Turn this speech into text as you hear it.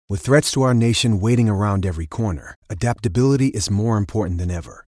With threats to our nation waiting around every corner, adaptability is more important than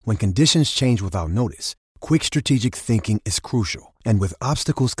ever. When conditions change without notice, quick strategic thinking is crucial. And with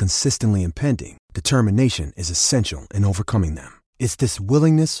obstacles consistently impending, determination is essential in overcoming them. It's this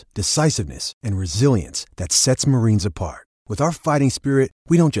willingness, decisiveness, and resilience that sets Marines apart. With our fighting spirit,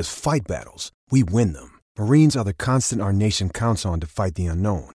 we don't just fight battles, we win them. Marines are the constant our nation counts on to fight the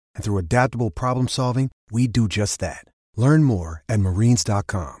unknown. And through adaptable problem solving, we do just that. Learn more at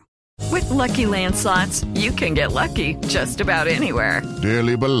marines.com. With Lucky Land Slots, you can get lucky just about anywhere.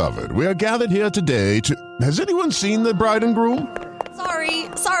 Dearly beloved, we are gathered here today to... Has anyone seen the bride and groom?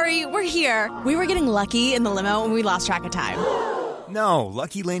 Sorry, we're here. We were getting lucky in the limo and we lost track of time. No,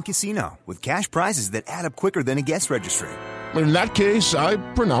 Lucky Land Casino, with cash prizes that add up quicker than a guest registry. In that case, I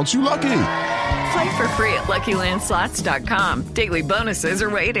pronounce you lucky. Play for free at LuckyLandSlots.com. Daily bonuses are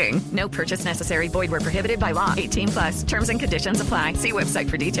waiting. No purchase necessary. Void where prohibited by law. 18+. Terms and conditions apply. See website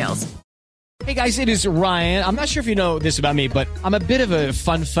for details. Hey guys, it is Ryan. I'm not sure if you know this about me, but I'm a bit of a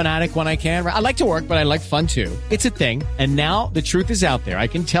fun fanatic when I can. I like to work, but I like fun too. It's a thing. And now the truth is out there. I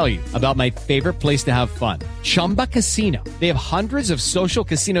can tell you about my favorite place to have fun. Chumba Casino. They have hundreds of social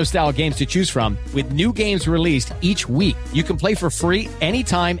casino style games to choose from with new games released each week. You can play for free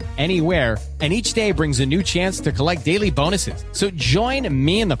anytime, anywhere. And each day brings a new chance to collect daily bonuses. So join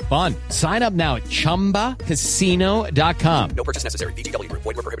me in the fun. Sign up now at ChumbaCasino.com. No purchase necessary. VGW Group.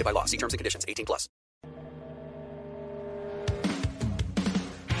 Void where prohibited by law. See terms and conditions. 18+.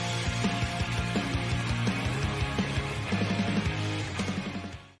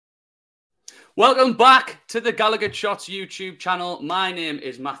 Welcome back to the Gallagher Shots YouTube channel. My name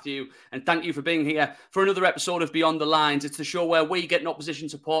is Matthew, and thank you for being here for another episode of Beyond the Lines. It's the show where we get an opposition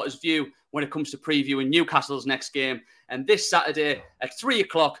supporter's view when it comes to previewing Newcastle's next game. And this Saturday at 3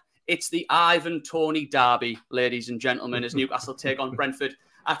 o'clock, it's the Ivan Toney derby, ladies and gentlemen, as Newcastle take on Brentford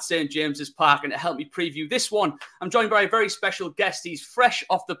at St. James's Park. And to help me preview this one, I'm joined by a very special guest. He's fresh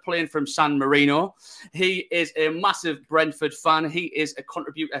off the plane from San Marino. He is a massive Brentford fan. He is a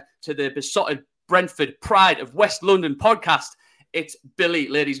contributor to the Besotted Brentford Pride of West London podcast. It's Billy,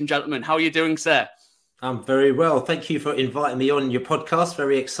 ladies and gentlemen. How are you doing, sir? I'm very well. Thank you for inviting me on your podcast.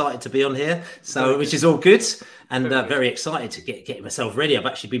 Very excited to be on here, so which is all good, and very excited to get myself ready. I've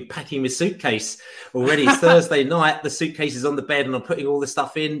actually been packing my suitcase already. It's Thursday night. The suitcase is on the bed, and I'm putting all the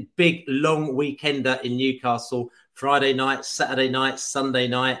stuff in. Big long weekender in Newcastle. Friday night, Saturday night, Sunday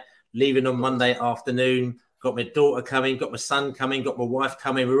night. Leaving on Monday afternoon. Got my daughter coming, got my son coming, got my wife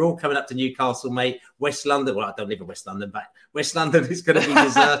coming. We're all coming up to Newcastle, mate. West London. Well, I don't live in West London, but West London is going to be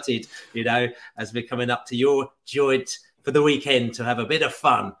deserted, as we're coming up to your joint for the weekend to have a bit of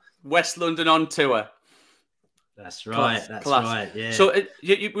fun. West London on tour. That's right. Right. Yeah. So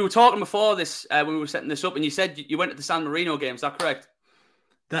we were talking before this when we were setting this up, and you said you went to the San Marino game. Is that correct?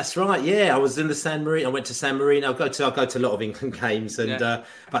 That's right. Yeah, I was in the San Marino. I went to San Marino. I go to a lot of England games, and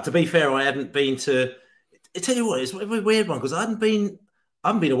but to be fair, I hadn't been to. I tell you what, it's a weird one because I haven't been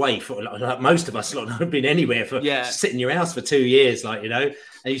away for like most of us. I haven't been anywhere for sitting in your house for 2 years, and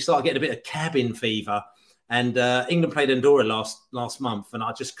you start getting a bit of cabin fever. And England played Andorra last month, and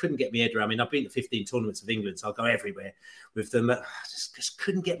I just couldn't get my head around. I mean, I've been to 15 tournaments of England, so I'll go everywhere with them. I just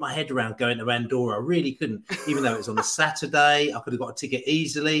couldn't get my head around going to Andorra. I really couldn't, even though it was on a Saturday. I could have got a ticket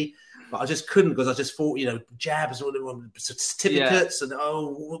easily. But I just couldn't because I just thought, jabs, all the certificates and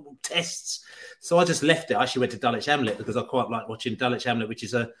tests. So I just left it. I actually went to Dulwich Hamlet because I quite like watching Dulwich Hamlet, which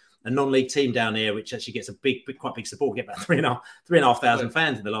is a non-league team down here, which actually gets a quite big support. We get about 3,500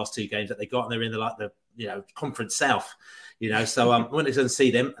 fans in the last two games that they got, and they're in the Conference South. So I went to go and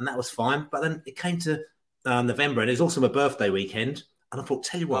see them, and that was fine. But then it came to November, and it was also my birthday weekend, and I thought,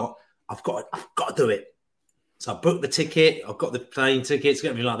 tell you what, I've got to do it. So I booked the ticket, I've got the plane tickets,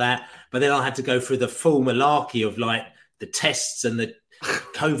 everything like that. But then I had to go through the full malarkey of the tests and the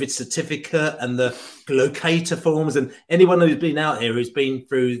COVID certificate and the locator forms. And anyone who's been out here who's been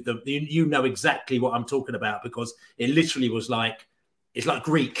through you know exactly what I'm talking about because it literally was it's like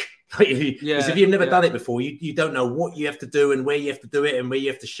Greek. Because if you've never done it before, you don't know what you have to do and where you have to do it and where you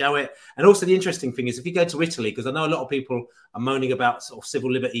have to show it. And also the interesting thing is if you go to Italy, because I know a lot of people are moaning about sort of civil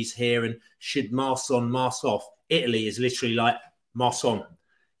liberties here and should masks on, masks off. Italy is literally like masks on.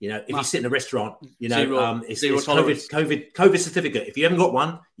 If you sit in a restaurant, it's COVID certificate. If you haven't got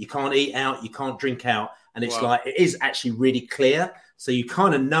one, you can't eat out, you can't drink out. And it's it is actually really clear. So you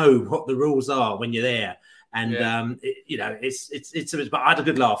kind of know what the rules are when you're there. And but I had a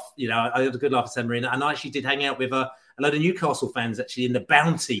good laugh. I had a good laugh at San Marino, and I actually did hang out with a load of Newcastle fans actually in the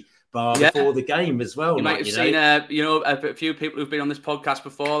Bounty bar before the game as well. You might have seen, a few people who've been on this podcast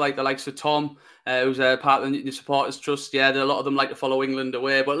before, like the likes of Tom, who's a part of the Supporters Trust. Yeah, a lot of them like to follow England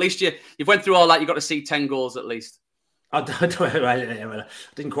away, but at least you've went through all that. You got to see 10 goals at least. I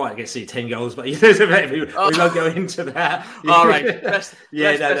didn't quite get to see 10 goals, but we won't go into that. All right.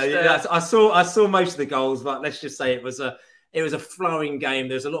 I saw most of the goals, but let's just say it was a flowing game.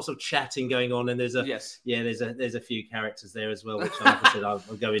 There's lots of chatting going on, and there's a few characters there as well, which like I said, I'll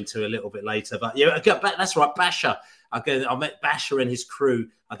go into a little bit later. But that's right, Basher. I met Basher and his crew.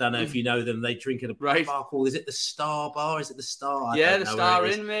 I don't know if you know them. They drink at a bar called, is it the Star Bar? Is it the Star? The Star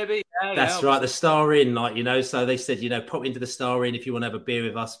Inn, maybe. Yeah, that's right, the Star Inn. So they said, pop into the Star Inn if you want to have a beer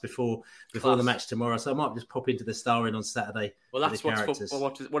with us before the match tomorrow. So I might just pop into the Star Inn on Saturday. Well, that's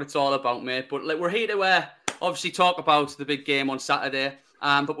what it's all about, mate. But we're here to obviously talk about the big game on Saturday.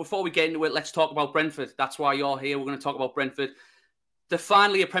 But before we get into it, let's talk about Brentford. That's why you're here. We're going to talk about Brentford. They're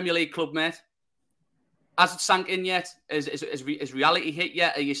finally a Premier League club, mate. Has it sank in yet? Is reality hit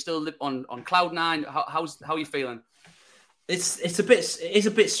yet? Are you still on cloud nine? How are you feeling? It's a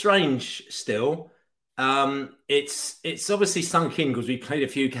bit strange still. It's obviously sunk in because we played a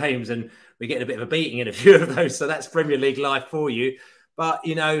few games and we're getting a bit of a beating in a few of those. So that's Premier League life for you. But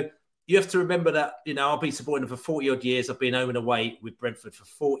you have to remember that I've been supporting them for 40 odd years. I've been home and away with Brentford for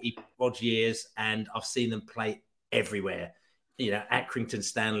 40 odd years, and I've seen them play everywhere. Accrington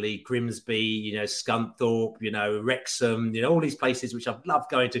Stanley, Grimsby, Scunthorpe, Wrexham, all these places which I've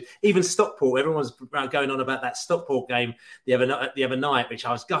loved going to. Even Stockport, everyone's going on about that Stockport game the other night, which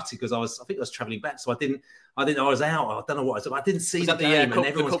I was gutted because I think I was travelling back, so I didn't know I was out. I don't know what I was. I didn't see the game, and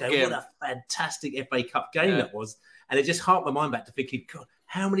everyone's going, "What a fantastic FA Cup game that was!" And it just harked my mind back to thinking, God,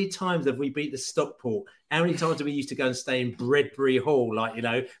 how many times have we beat the Stockport? How many times do we used to go and stay in Bredbury Hall,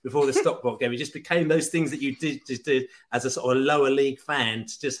 before the Stockport game? It just became those things that you did as a sort of lower league fan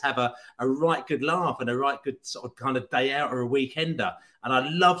to just have a right good laugh and a right good sort of kind of day out or a weekender. And I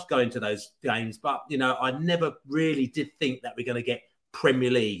loved going to those games, but, I never really did think that we're going to get Premier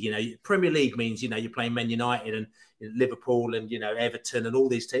League. Premier League means, you're playing Man United and Liverpool and, Everton and all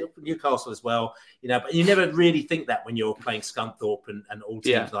these teams, Newcastle as well, but you never really think that when you're playing Scunthorpe and all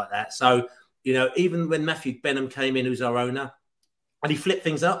teams like that. So, even when Matthew Benham came in, who's our owner, and he flipped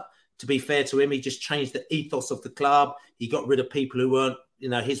things up, to be fair to him, he just changed the ethos of the club. He got rid of people who weren't,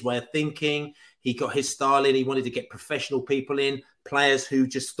 his way of thinking. He got his style in. He wanted to get professional people in, players who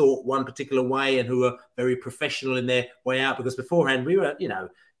just thought one particular way and who were very professional in their way out. Because beforehand, we were,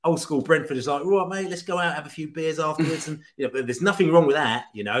 old school Brentford is like, right, mate, let's go out, have a few beers afterwards. And, but there's nothing wrong with that,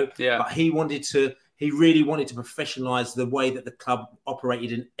 But he really wanted to professionalise the way that the club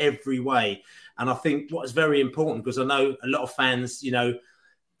operated in every way. And I think what is very important, because I know a lot of fans,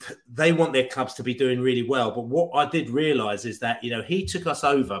 they want their clubs to be doing really well. But what I did realise is that, he took us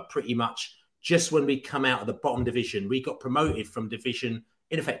over pretty much just when we come out of the bottom division. We got promoted from Division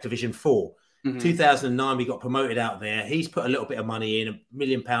 4. Mm-hmm. 2009, we got promoted out there. He's put a little bit of money in, £1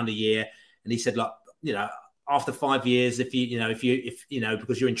 million a year. And he said, after 5 years, if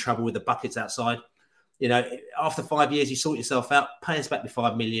because you're in trouble with the buckets outside, after 5 years, you sort yourself out, pay us back the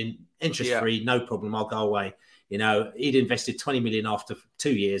 5 million, interest free, no problem, I'll go away. He'd invested 20 million after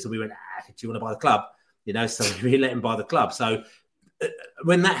 2 years, and we went, do you want to buy the club? So we let him buy the club. So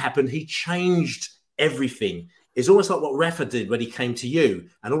when that happened, he changed everything. It's almost like what Rafa did when he came to you,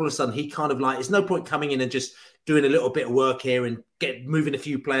 and all of a sudden he kind of there's no point coming in and just doing a little bit of work here and moving a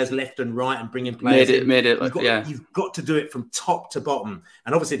few players left and right and bringing players You've got to do it from top to bottom.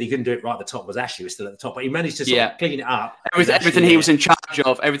 And obviously he couldn't do it right at the top, was Ashley was still at the top, but he managed to sort of clean it up. Everything he was in charge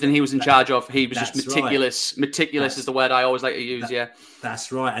of, he was just meticulous. Right. Meticulous is the word I always like to use,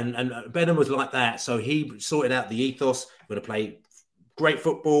 That's right. And Benham was like that. So he sorted out the ethos. We're going to play great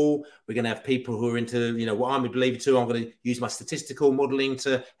football. We're going to have people who are into, what I'm a believer to. I'm going to use my statistical modelling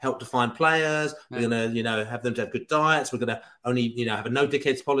to help define players. We're going to, have them to have good diets. We're going to only, have a no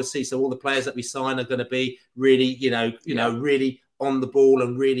dickheads policy. So all the players that we sign are going to be really, really on the ball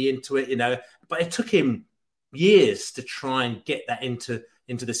and really into it, But it took him years to try and get that into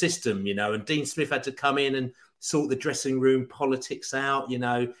the system, and Dean Smith had to come in and sort the dressing room politics out,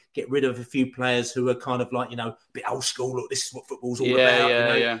 get rid of a few players who are kind of a bit old school. Look, this is what football's all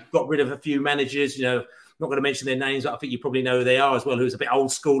about. Got rid of a few managers, not going to mention their names, but I think you probably know who they are as well, who's a bit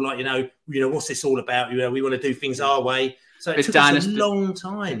old school, what's this all about? We want to do things our way. So it took us a long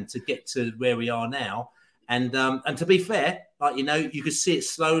time to get to where we are now. And to be fair, you could see it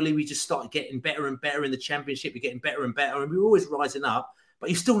slowly. We just started getting better and better in the Championship. We're getting better and better, and we were always rising up. But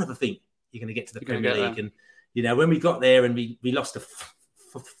you still never think, you're going to get to the Premier League. And, you know, when we got there and we lost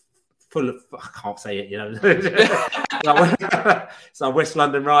full of, I can't say it, you know. It's our West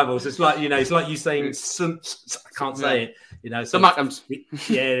London rivals. It's like, you know, it's like you saying, I can't say it, you know. So the Mackhams.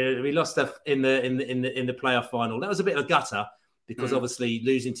 We lost in the playoff final. That was a bit of a gutter because obviously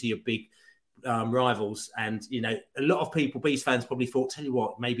losing to your big rivals, and, you know, a lot of people, Bees fans, probably thought, tell you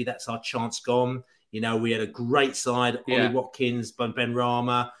what, maybe that's our chance gone. You know, we had a great side, Ollie Watkins, Ben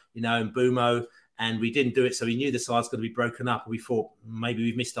Rama, you know, and Bumo. And we didn't do it, so we knew the side's going to be broken up. And we thought maybe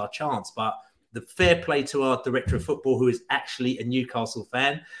we've missed our chance. But the fair play to our director of football, who is actually a Newcastle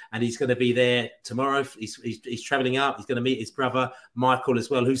fan, and he's going to be there tomorrow. He's travelling up. He's going to meet his brother Michael as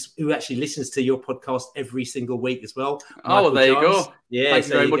well, who actually listens to your podcast every single week as well. Michael there you go. Yeah, thank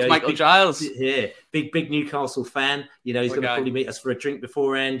you very much, Michael Giles. Yeah, big Newcastle fan. You know, he's going to probably meet us for a drink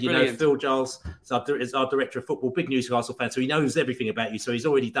beforehand. You know, Phil Giles is our director of football, big Newcastle fan, so he knows everything about you. So he's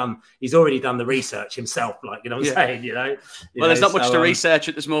already done the research himself. Like, you know what I'm saying? You know. There's not much to research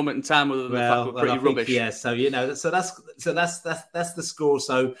at this moment in time, other than the fact we're pretty rubbish. Yeah, so you know, so that's the score.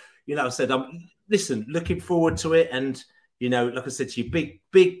 So, you know, I said, listen, looking forward to it, and, you know, like I said to you,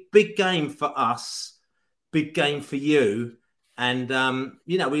 big game for us, big game for you. And,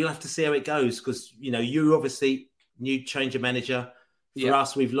 you know, we'll have to see how it goes because, you know, you obviously new change of manager. For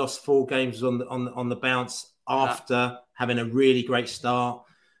us, we've lost 4 games on the bounce after having a really great start.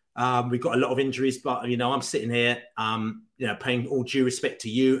 We've got a lot of injuries, but, you know, I'm sitting here, you know, paying all due respect to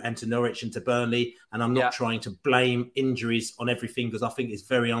you and to Norwich and to Burnley. And I'm not trying to blame injuries on everything because I think it's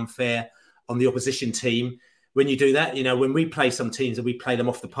very unfair on the opposition team. When you do that, you know, when we play some teams and we play them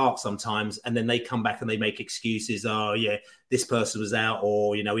off the park sometimes, and then they come back and they make excuses. Oh, yeah, this person was out,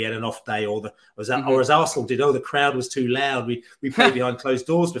 or, you know, we had an off day, or as Arsenal did. Oh, the crowd was too loud. We played behind closed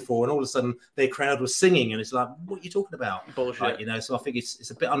doors before, and all of a sudden their crowd was singing, and it's like, what are you talking about? Bullshit. Like, you know, so I think it's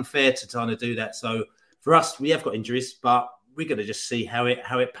a bit unfair to try to do that. So for us, we have got injuries, but we're going to just see how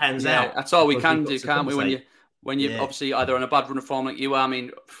it pans out. That's all we can do, can't we? When you're obviously either on a bad run of form like you are, I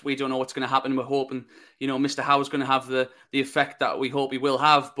mean, we don't know what's going to happen. We're hoping, you know, Mr. Howe's going to have the effect that we hope he will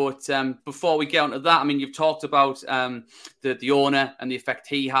have. But before we get onto that, I mean, you've talked about the owner and the effect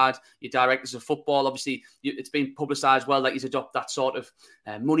he had, your directors of football. Obviously, it's been publicised well that he's adopted that sort of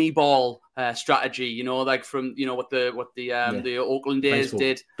money ball strategy, you know, like from, you know, what the Oakland days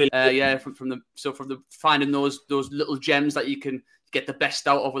did. From the finding those little gems that you can get the best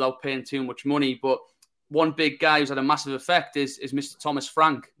out of without paying too much money. But one big guy who's had a massive effect is Mr. Thomas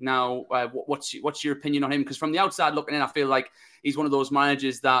Frank. Now, what's your opinion on him? Because from the outside looking in, I feel like he's one of those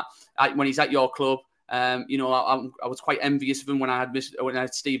managers that when he's at your club, you know, I was quite envious of him when I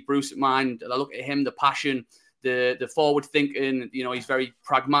had Steve Bruce at mine. I look at him, the passion, the forward thinking. You know, he's very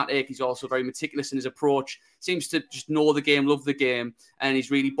pragmatic. He's also very meticulous in his approach. Seems to just know the game, love the game, and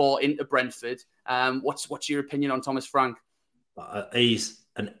he's really bought into Brentford. What's your opinion on Thomas Frank? He's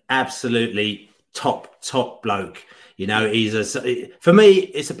an absolutely top bloke. You know, for me,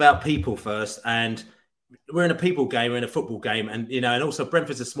 it's about people first, and we're in a people game, we're in a football game, and, you know, and also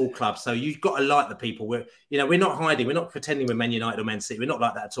Brentford's a small club, so you've got to like the people. We're not hiding, we're not pretending we're Man United or Man City. We're not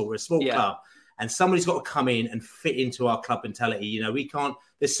like that at all. We're a small club, and somebody's got to come in and fit into our club mentality. You know, we can't.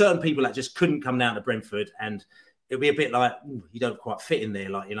 There's certain people that just couldn't come down to Brentford, and it'll be a bit like, you don't quite fit in there,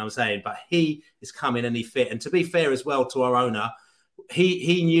 like, you know what I'm saying? But he is coming and he fit, and to be fair as well to our owner,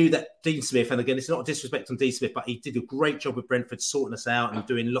 he knew that Dean Smith, and again, it's not a disrespect on Dean Smith, but he did a great job with Brentford sorting us out and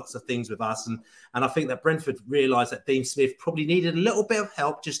doing lots of things with us. And I think that Brentford realised that Dean Smith probably needed a little bit of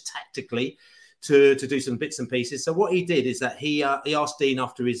help just tactically to do some bits and pieces. So what he did is that he asked Dean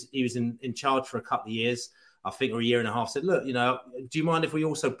after he was in charge for a couple of years, I think, or a year and a half, said, look, you know, do you mind if we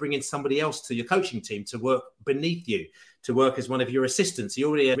also bring in somebody else to your coaching team to work beneath you, to work as one of your assistants? You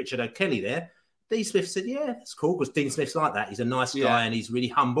already had Richard O'Kelly there. Dean Smith said, yeah, that's cool, because Dean Smith's like that. He's a nice guy and he's really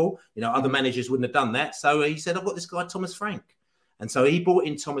humble. You know, other managers wouldn't have done that. So he said, I've got this guy, Thomas Frank. And so he brought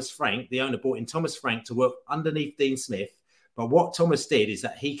in Thomas Frank. The owner brought in Thomas Frank to work underneath Dean Smith. But what Thomas did is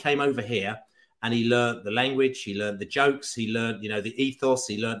that he came over here and he learned the language, he learned the jokes, he learned, you know, the ethos,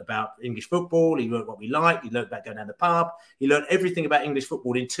 he learned about English football, he learned what we like, he learned about going down the pub, he learned everything about English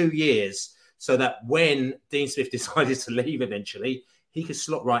football in 2 years, so that when Dean Smith decided to leave eventually, he could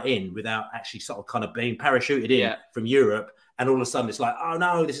slot right in without actually sort of kind of being parachuted in from Europe. And all of a sudden it's like, oh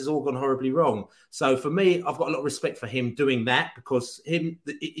no, this has all gone horribly wrong. So for me, I've got a lot of respect for him doing that, because he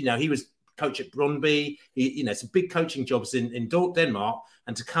was coach at Brøndby. You know, some big coaching jobs in Denmark,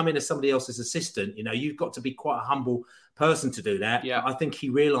 and to come in as somebody else's assistant, you know, you've got to be quite a humble person to do that. Yeah. But I think he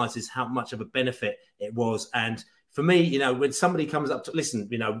realizes how much of a benefit it was. And for me, you know, when somebody comes up to listen,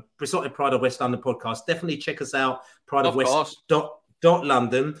 you know, Besotted Pride of West London podcast, definitely check us out.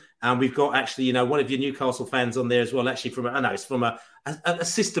 London, and we've got actually, one of your Newcastle fans on there as well. Actually, it's from a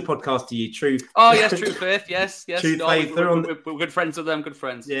sister podcast to you, True. Oh yes, True Faith. Yes. True Faith. We're good friends with them. Good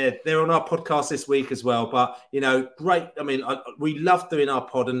friends. Yeah, they're on our podcast this week as well. But great. I mean, we love doing our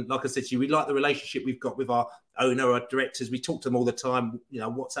pod, and like I said to you, we like the relationship we've got with our owner, our directors. We talk to them all the time.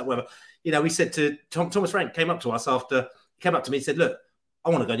 WhatsApp, whatever. We said to Thomas Frank came up to us after he came up to me and said, "Look, I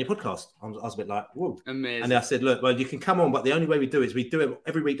want to go on your podcast." I was a bit like, whoa. Amazing. And I said, look, well, you can come on, but the only way we do it is we do it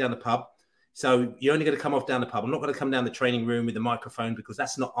every week down the pub. So you're only going to come off down the pub. I'm not going to come down the training room with the microphone because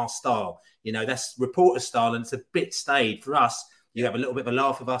that's not our style. That's reporter style, and it's a bit staid. For us, you have a little bit of a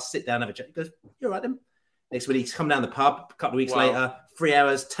laugh with us, sit down, have a chat. He goes, "You're right then." Next week, he's come down the pub a couple of weeks later, 3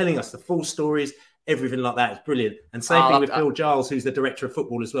 hours, telling us the full stories, everything like that. It's brilliant. And same thing with Phil Giles, who's the director of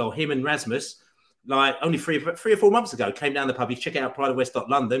football as well. Him and Rasmus, like only 3 or 4 months ago, came down the pub. You check out Pride of West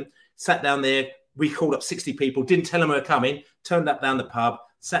London, sat down there. We called up 60 people, didn't tell them we were coming, turned up down the pub,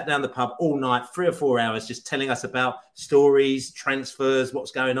 sat down the pub all night, 3 or 4 hours, just telling us about stories, transfers,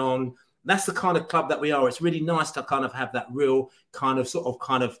 what's going on. That's the kind of club that we are. It's really nice to kind of have that real kind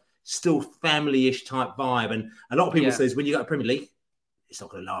of still family-ish type vibe. And a lot of people say when you go to Premier League, it's not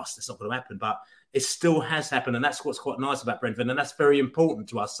going to last. It's not going to happen. But it still has happened. And that's what's quite nice about Brentford. And that's very important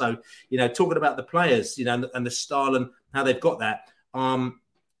to us. So, talking about the players, and the style and how they've got that,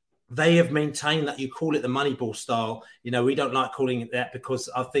 they have maintained that. You call it the Moneyball style. We don't like calling it that because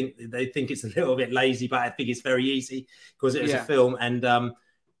I think they think it's a little bit lazy, but I think it's very easy because it is a film. And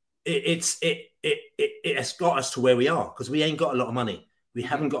it has got us to where we are because we ain't got a lot of money. We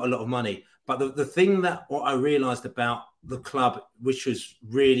haven't got a lot of money. But the thing that what I realised about the club, which was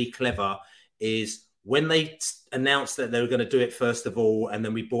really clever, is when they announced that they were going to do it first of all, and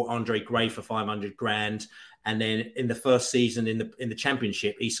then we bought Andre Gray for 500 grand. And then in the first season in the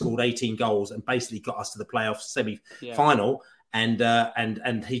Championship, he scored 18 goals and basically got us to the playoff semi-final.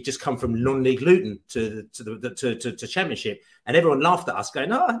 And he just come from non-league Luton to Championship, and everyone laughed at us,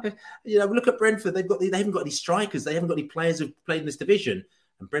 going, look at Brentford. They haven't got any strikers. They haven't got any players who've played in this division.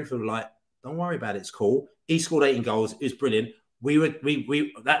 And Brentford were like, don't worry about it. It's cool. He scored 18 goals. It was brilliant. We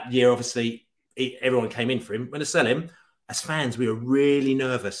that year, obviously, everyone came in for him. When to sell him, as fans, we were really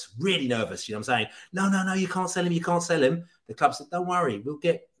nervous. You know what I'm saying? No, you can't sell him. You can't sell him. The club said, don't worry. We'll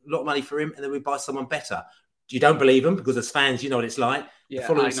get a lot of money for him, and then we'll buy someone better. You don't believe them because as fans, you know what it's like. The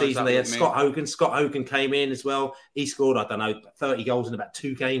following season, they had Scott Hogan. Scott Hogan came in as well. He scored, 30 goals in about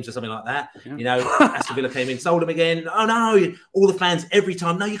 2 games or something like that. Yeah. Aston Villa came in, sold him again. Oh, no. All the fans every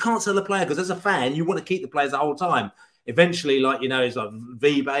time, no, you can't sell the player because as a fan, you want to keep the players the whole time. Eventually, it's like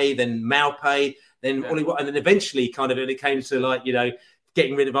Vibe, then Maupay, then Ollie, and then eventually kind of when it came to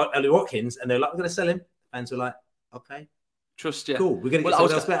getting rid of Ollie Watkins, and they're like, we're going to sell him. Fans were like, okay. Trust you. Cool. We're going to get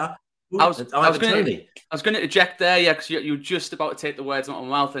someone else better. I was going to eject there, because you were just about to take the words out of my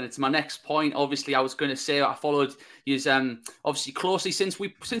mouth, and it's my next point. Obviously, I was going to say I followed you obviously closely since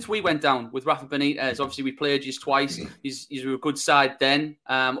we went down with Rafa Benitez. Obviously, we played you twice. You were a good side then.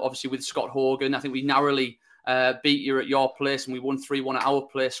 Obviously, with Scott Hogan, I think we narrowly beat you at your place, and we won 3-1 at our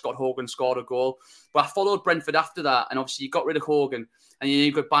place. Scott Hogan scored a goal. But I followed Brentford after that, and obviously you got rid of Hogan, and then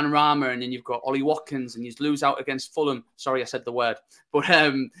you've got Banrama, and then you've got Ollie Watkins, and you lose out against Fulham. Sorry, I said the word. But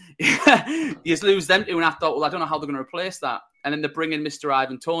you lose them two, and I thought, well, I don't know how they're going to replace that. And then they bring in Mr.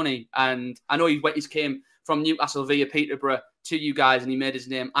 Ivan Toney, and I know he came from Newcastle via Peterborough to you guys, and he made his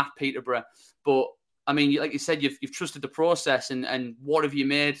name at Peterborough. But I mean, like you said, you've trusted the process, and what have you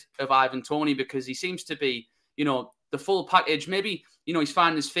made of Ivan Toney? Because he seems to be, the full package. Maybe, he's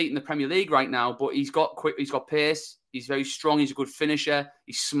finding his feet in the Premier League right now, but he's got pace, he's very strong, he's a good finisher,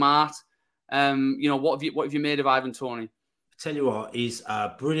 he's smart. What have you made of Ivan Toney? I tell you what, he's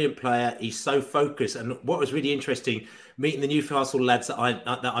a brilliant player. He's so focused, and what was really interesting, meeting the Newcastle lads that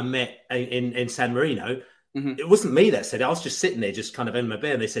I met in San Marino. Mm-hmm. It wasn't me that said it. I was just sitting there, just kind of in my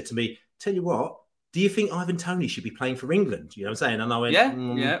bed, and they said to me, "Tell you what, do you think Ivan Toney should be playing for England?" You know what I'm saying? And I went,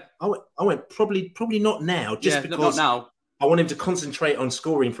 yeah. I went, probably not now, just because not now. I want him to concentrate on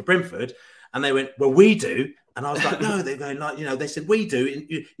scoring for Brentford. And they went, well, we do. And I was like, no, they're going they said, we do.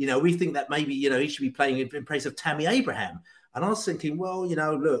 And, we think that maybe, he should be playing in place of Tammy Abraham. And I was thinking, well,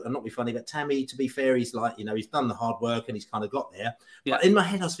 look, I'm not be funny, but Tammy, to be fair, he's he's done the hard work and he's kind of got there. Yeah. But in my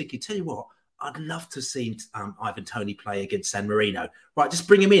head, I was thinking, tell you what, I'd love to see Ivan Toney play against San Marino. Right, just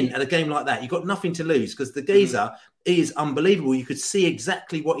bring him in at a game like that. You've got nothing to lose because the geezer is unbelievable. You could see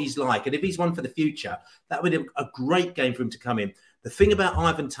exactly what he's like. And if he's one for the future, that would be a great game for him to come in. The thing about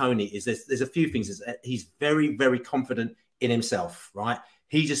Ivan Toney is there's a few things. He's very, very confident in himself, right?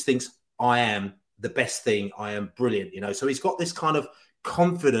 He just thinks, I am the best thing. I am brilliant, So he's got this kind of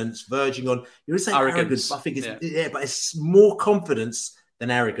confidence verging on, you would say arrogance, but I think it's, but it's more confidence than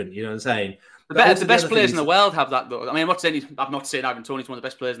arrogant. You know what I'm saying? The best players in the world have that, though. I mean, I'm not saying Ivan Toney's one of the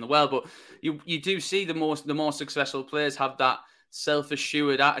best players in the world, but you do see the more successful players have that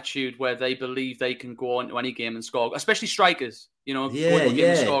self-assured attitude where they believe they can go into any game and score, especially strikers. Go into a game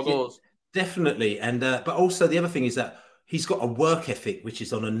and score goals. Definitely, and but also the other thing is that he's got a work ethic which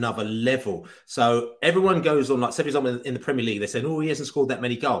is on another level. So everyone goes on, like, say for example, in the Premier League, they say, "Oh, he hasn't scored that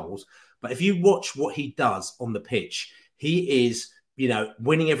many goals," but if you watch what he does on the pitch, he is,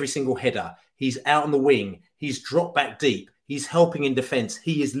 winning every single header. He's out on the wing. He's dropped back deep. He's helping in defence.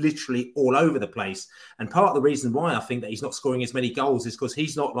 He is literally all over the place. And part of the reason why I think that he's not scoring as many goals is because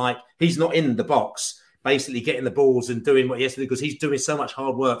he's not in the box, basically getting the balls and doing what he has to do, because he's doing so much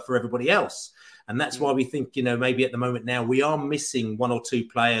hard work for everybody else. And that's why we think, maybe at the moment now we are missing one or two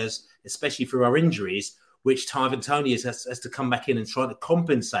players, especially through our injuries, which Ivan Toney has to come back in and try to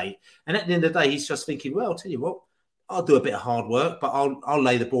compensate. And at the end of the day, he's just thinking, well, I'll tell you what, I'll do a bit of hard work, but I'll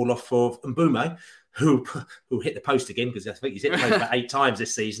lay the ball off for Mbeumo, who hit the post again, because I think he's hit the post about 8 times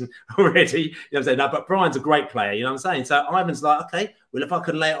this season already. You know what I'm saying? No, but Brian's a great player, you know what I'm saying? So Ivan's like, okay, well, if I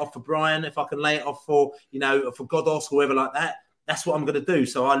can lay it off for Brian, if I can lay it off for, for Godos, whoever like that, that's what I'm going to do.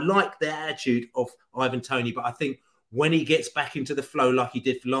 So I like the attitude of Ivan Toney, but I think when he gets back into the flow like he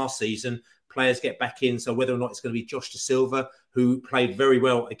did for last season, players get back in. So whether or not it's going to be Josh Da Silva, who played very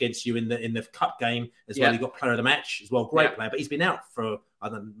well against you in the cup game as well, he got player of the match as well, great player, but he's been out for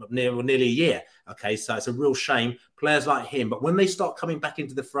nearly a year. Okay, so it's a real shame. Players like him, but when they start coming back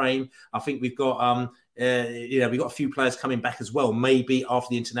into the frame, I think we've got we've got a few players coming back as well. Maybe after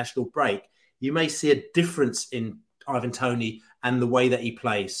the international break, you may see a difference in Ivan Toney and the way that he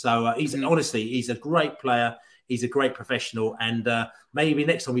plays. So honestly, he's a great player. He's a great professional, and maybe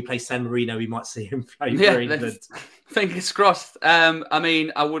next time we play San Marino, we might see him play for England. Fingers crossed. I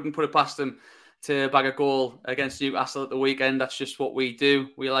mean, I wouldn't put it past him to bag a goal against Newcastle at the weekend. That's just what we do.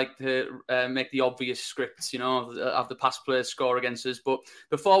 We like to make the obvious scripts, have the past players score against us. But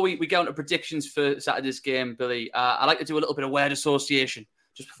before we go into predictions for Saturday's game, Billy, I'd like to do a little bit of word association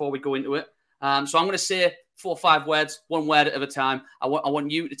just before we go into it. So I'm going to say 4 or 5 words, one word at a time. I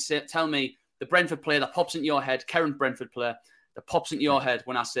want you to tell me the Brentford player that pops into your head, current Brentford player that pops into your head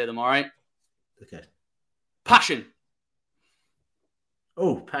when I say them, all right? Okay. Passion.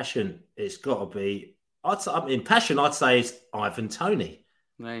 Oh, passion. It's got to be... passion, I'd say, is Ivan Toney.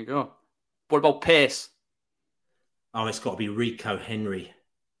 There you go. What about pace? Oh, it's got to be Rico Henry.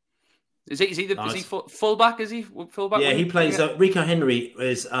 Is he fullback? Is he fullback? Yeah, he plays... Rico Henry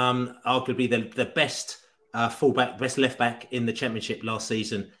is arguably the best... fullback, best left back in the Championship last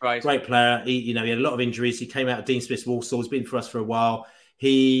season. Right. Great player. He had a lot of injuries. He came out of Dean Smith's Walsall. He's been for us for a while.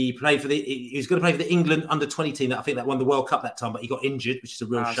 He played he was going to play for the England under-20 team that I think that won the World Cup that time, but he got injured, which is a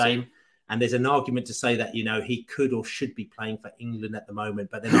real shame. And there's an argument to say that, he could or should be playing for England at the moment,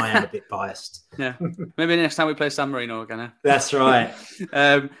 but then I am a bit biased. Yeah. Maybe next time we play San Marino again. Eh? That's right.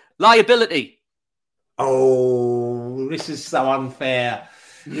 Liability. Oh, this is so unfair.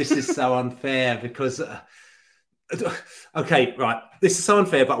 This is so unfair because... okay, right. This is so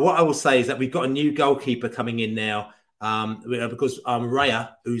unfair, but what I will say is that we've got a new goalkeeper coming in now because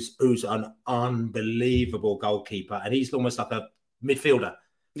Raya, who's an unbelievable goalkeeper, and he's almost like a midfielder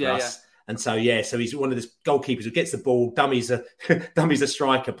for us. Yeah. And so he's one of the goalkeepers who gets the ball, dummies a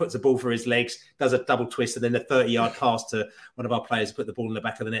striker, puts the ball for his legs, does a double twist, and then a 30-yard pass to one of our players to put the ball in the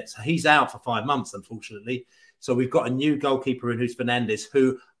back of the net. So he's out for 5 months, unfortunately. So we've got a new goalkeeper in who's Fernandes,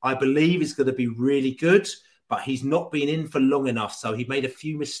 who I believe is going to be really good, but he's not been in for long enough. So he made a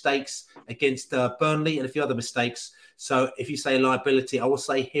few mistakes against Burnley and a few other mistakes. So if you say liability, I will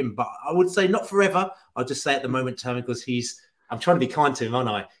say him, but I would say not forever. I'll just say at the moment, Tom, because I'm trying to be kind to him, aren't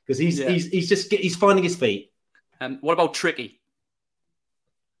I? Because he's finding his feet. What about tricky?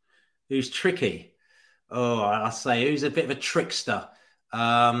 Who's tricky? Oh, I say who's a bit of a trickster.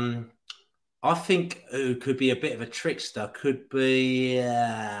 I think who could be a bit of a trickster could be.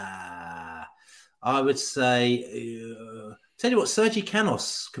 I would say. Tell you what, Sergi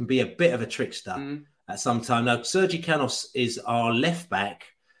Canos can be a bit of a trickster at some time. Now, Sergi Canos is our left back,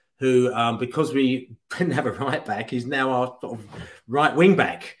 who, because we didn't have a right back, he's now our sort of right wing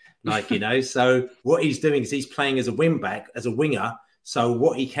back. So what he's doing is he's playing as a wing back, as a winger. So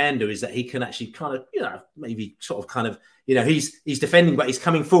what he can do is that he can actually kind of, maybe sort of kind of, he's defending, but he's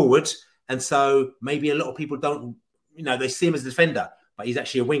coming forward. And so maybe a lot of people don't, they see him as a defender, but he's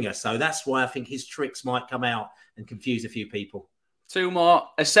actually a winger. So that's why I think his tricks might come out and confuse a few people. 2 more.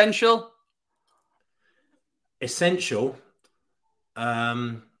 Essential.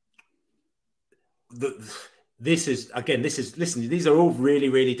 The listen, these are all really,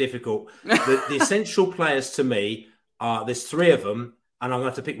 really difficult. The essential players to me are, there's three of them, and I'm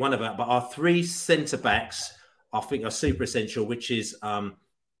going to have to pick one of them, but our three centre backs I think are super essential, which is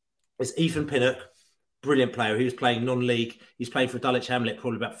Ethan Pinnock, brilliant player. He was playing non-league. He's playing for Dulwich Hamlet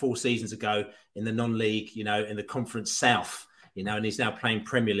probably about 4 seasons ago in the non-league, in the Conference South, and he's now playing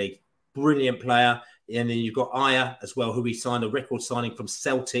Premier League. Brilliant player. And then you've got Aya as well, who we signed a record signing from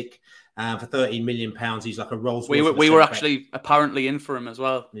Celtic for £13 million. He's like a Rolls Royce. We were actually apparently in for him as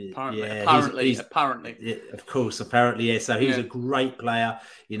well. Apparently. Yeah, of course, apparently, yeah. So he's a great player,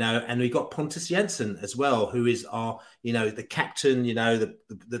 and we got Pontus Jansson as well, who is our, the captain,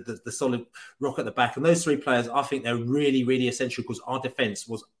 the solid rock at the back. And those three players, I think they're really, really essential because our defence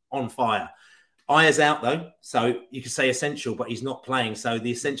was on fire. Aya's out though, so you could say essential, but he's not playing. So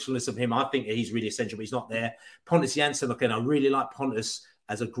the essentialness of him, I think he's really essential, but he's not there. Pontus Jansson, again, I really like Pontus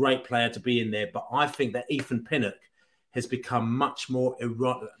as a great player to be in there, but I think that Ethan Pinnock has become much more.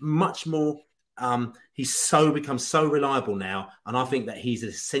 He's become so reliable now, and I think that he's an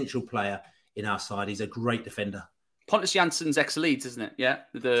essential player in our side. He's a great defender. Pontus Jansson's ex-Leeds, isn't it? Yeah,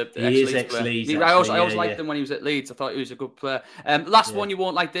 he is ex-Leeds. I always liked him when he was at Leeds. I thought he was a good player. Last one, you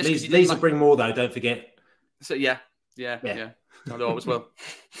won't like this. Leeds will bring more though. Don't forget. So yeah. I always will.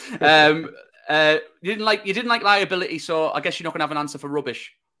 You didn't like liability, so I guess you're not going to have an answer for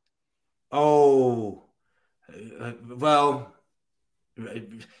rubbish. Oh, well.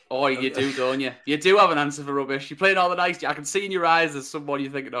 Oh, you do, don't you? You do have an answer for rubbish. You're playing all the nice. I can see in your eyes there's someone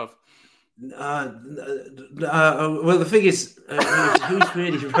you're thinking of. Well, the thing is, who's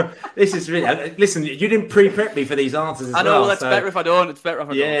really? This is really. Listen, you didn't pre-prep me for these answers as well. I know. Well, that's better if I don't. It's better if I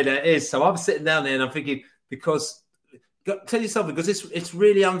don't. Yeah, that is. So I'm sitting down there and I'm thinking, because tell you something, because it's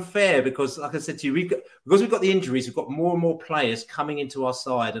really unfair. Because, like I said to you, we've got the injuries, we've got more and more players coming into our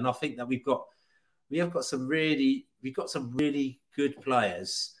side, and I think that we've got some really good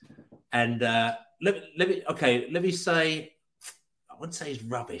players. And let me say, I wouldn't say he's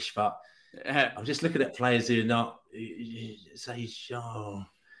rubbish, but. I'm just looking at players who are not say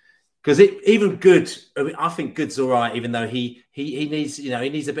because even Good. I think Good's all right, even though he needs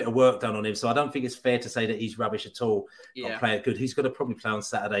a bit of work done on him. So I don't think it's fair to say that he's rubbish at all. Yeah. Player Good. He's got to probably play on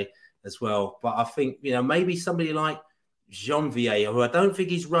Saturday as well. But I think maybe somebody like Jean-Vier, who I don't think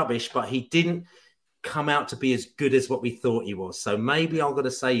he's rubbish, but he didn't come out to be as good as what we thought he was. So maybe I'm going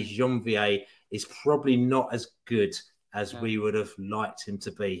to say Jean-Vier is probably not as good as we would have liked him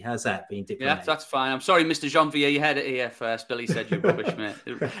to be. How's that being diplomatic? Yeah, that's fine. I'm sorry, Mr. Jean-Vier, you had it here first. Billy said you're rubbish, mate.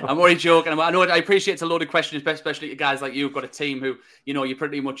 I'm already joking. I appreciate it's a loaded question, especially to guys like you who've got a team who, you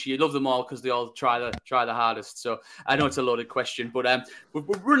pretty much, you love them all because they all try the hardest. So I know it's a loaded question, but we're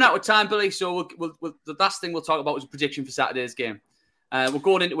running out of time, Billy. So the last thing we'll talk about is a prediction for Saturday's game. We're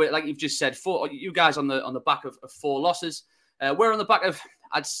going into it, like you've just said, you guys on the back of 4 losses. We're on the back of,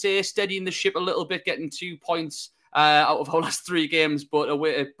 I'd say, steadying the ship a little bit, getting 2 points out of our last 3 games, but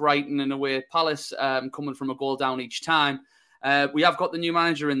away at Brighton and away at Palace, coming from a goal down each time. We have got the new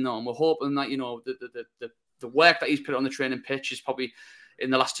manager in though, and we're hoping that the work that he's put on the training pitch is probably in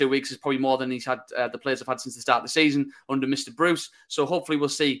the last 2 weeks is probably more than he's had the players have had since the start of the season under Mr. Bruce. So hopefully we'll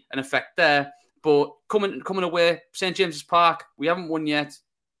see an effect there. But coming away, St James's Park, we haven't won yet.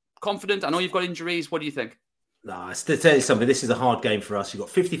 Confident? I know you've got injuries. What do you think? No, to tell you something, this is a hard game for us. You've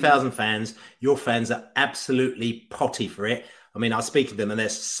got 50,000 fans. Your fans are absolutely potty for it. I mean, I was speaking to them and they're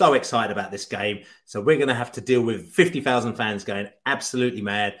so excited about this game. So we're going to have to deal with 50,000 fans going absolutely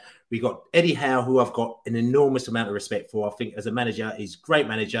mad. We got Eddie Howe, who I've got an enormous amount of respect for. I think as a manager, he's a great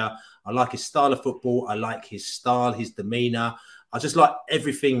manager. I like his style of football. I like his style, his demeanour. I just like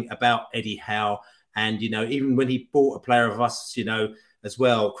everything about Eddie Howe. And, even when he bought a player of us, as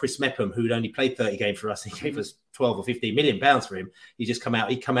well, Chris Mepham, who'd only played 30 games for us, he gave us 12 or 15 million pounds for him. He'd come out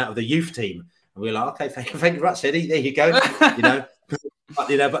of the youth team. And we were like, okay, thank you very much, Eddie. There you go. But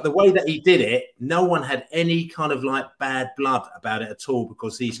the way that he did it, no one had any kind of like bad blood about it at all,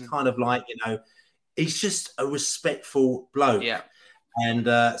 because he's kind of like, he's just a respectful bloke. Yeah.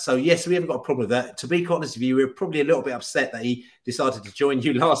 And so, yes, we haven't got a problem with that. To be honest with you, we were probably a little bit upset that he decided to join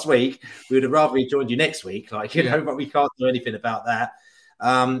you last week. We would have rather he joined you next week, but we can't do anything about that.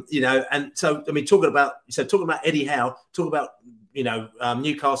 And so, I mean, talking about Eddie Howe, talk about,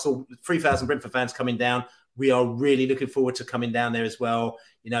 Newcastle, 3,000 Brentford fans coming down. We are really looking forward to coming down there as well.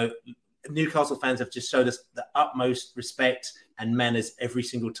 Newcastle fans have just showed us the utmost respect and manners every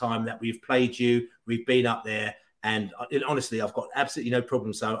single time that we've played you. We've been up there. And honestly, I've got absolutely no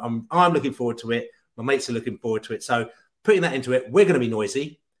problem. So I'm looking forward to it. My mates are looking forward to it. So putting that into it, we're going to be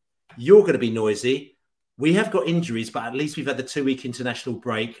noisy. You're going to be noisy. We have got injuries, but at least we've had the 2-week international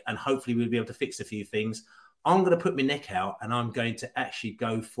break, and hopefully we'll be able to fix a few things. I'm going to put my neck out and I'm going to actually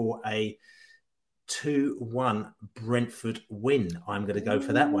go for a 2-1 Brentford win. I'm going to go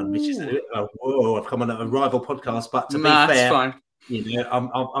for that one, which is I've come on a rival podcast, but to be fair, fine.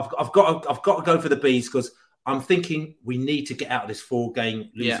 I've got to go for the Bees because I'm thinking we need to get out of this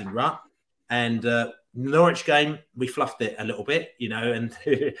 4-game losing rut. And Norwich game, we fluffed it a little bit, and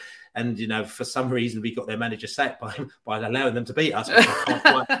for some reason we got their manager sacked by allowing them to beat us. Which I can't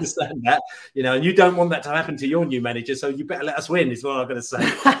quite understand that, and you don't want that to happen to your new manager, so you better let us win. Is what I'm going to say.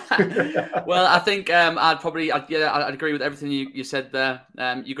 Well, I think I'd agree with everything you said there.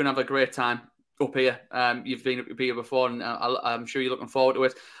 You're going to have a great time up here. You've been up here before, and I'm sure you're looking forward to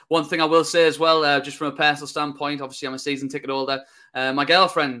it. One thing I will say as well, just from a personal standpoint, obviously I'm a season ticket holder. My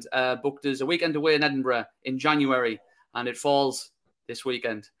girlfriend booked us a weekend away in Edinburgh in January, and it falls this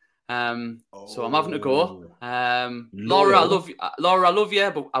weekend. So I'm having to go. Laura, I love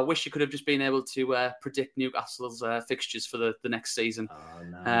you, but I wish you could have just been able to predict Newcastle's fixtures for the next season.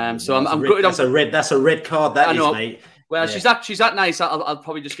 So I'm good. That's a red card. That is, mate. Well, yeah. she's that nice. I'll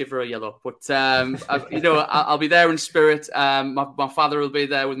probably just give her a yellow. But I'll be there in spirit. My father will be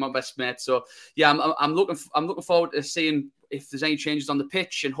there with my best mate. So yeah, I'm looking forward to seeing if there's any changes on the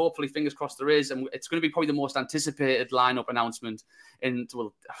pitch, and hopefully, fingers crossed, there is. And it's going to be probably the most anticipated lineup announcement in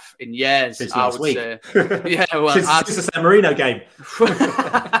years. Since last week. Say. Yeah, well, since the San Marino game.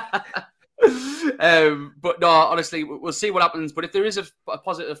 But no, honestly, we'll see what happens. But if there is a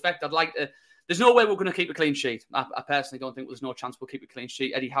positive effect, I'd like to. There's no way we're going to keep a clean sheet. I personally don't think there's no chance we'll keep a clean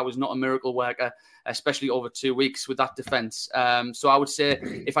sheet. Eddie Howe is not a miracle worker, especially over 2 weeks with that defence. So I would say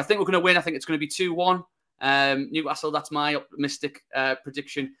if I think we're going to win, I think it's going to be 2-1. Newcastle, that's my optimistic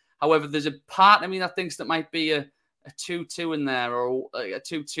prediction. However, there's a part of me that thinks that might be a 2-2 in there, or a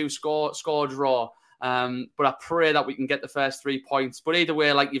 2-2 score draw. But I pray that we can get the first 3 points. But either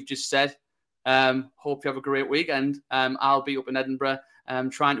way, like you've just said, hope you have a great weekend. I'll be up in Edinburgh.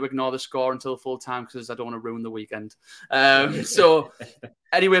 Trying to ignore the score until full time because I don't want to ruin the weekend. So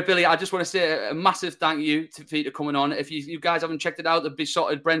anyway, Billy, I just want to say a massive thank you for you coming on. If you guys haven't checked it out, the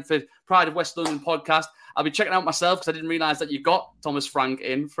Besotted Brentford Pride of West London podcast, I'll be checking out myself because I didn't realise that you got Thomas Frank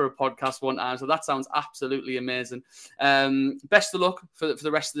in for a podcast one time. So that sounds absolutely amazing. Best of luck for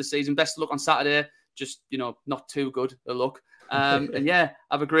the rest of the season. Best of luck on Saturday. Just, not too good a luck. And yeah,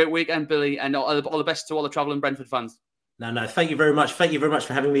 have a great weekend, Billy. And all the best to all the travelling Brentford fans. No, thank you very much. Thank you very much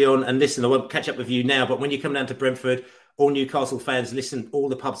for having me on. And listen, I won't catch up with you now, but when you come down to Brentford, all Newcastle fans, listen, all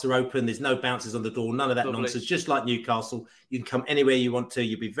the pubs are open. There's no bouncers on the door, none of that nonsense. Just like Newcastle, you can come anywhere you want to.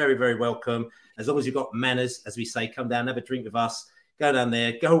 You'll be very, very welcome. As long as you've got manners, as we say, come down, have a drink with us, go down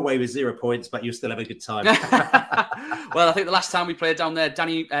there, go away with 0 points, but you'll still have a good time. Well, I think the last time we played down there,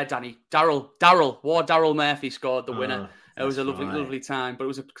 Daryl Murphy scored the winner. It was a lovely time, but it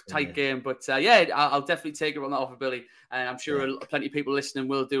was a tight game. But I'll definitely take it on that offer, Billy. And I'm sure plenty of people listening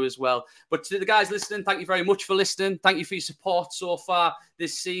will do as well. But to the guys listening, thank you very much for listening. Thank you for your support so far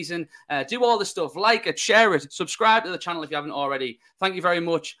this season. Do all the stuff, like it, share it, subscribe to the channel if you haven't already. Thank you very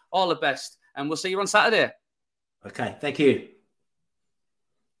much. All the best. And we'll see you on Saturday. Okay, thank you.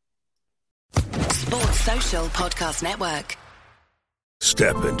 Sports Social Podcast Network.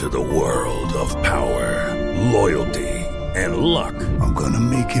 Step into the world of power, loyalty, and luck. I'm going to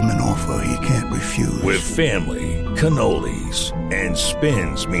make him an offer he can't refuse. With family, cannolis, and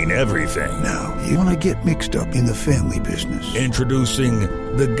spins mean everything. Now, you want to get mixed up in the family business. Introducing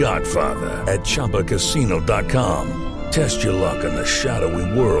The Godfather at ChumbaCasino.com. Test your luck in the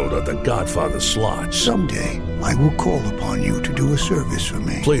shadowy world of The Godfather slot. Someday, I will call upon you to do a service for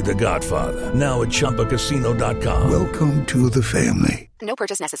me. Play The Godfather now at ChumbaCasino.com. Welcome to the family. No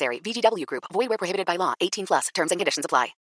purchase necessary. VGW Group. Void where prohibited by law. 18+. Terms and conditions apply.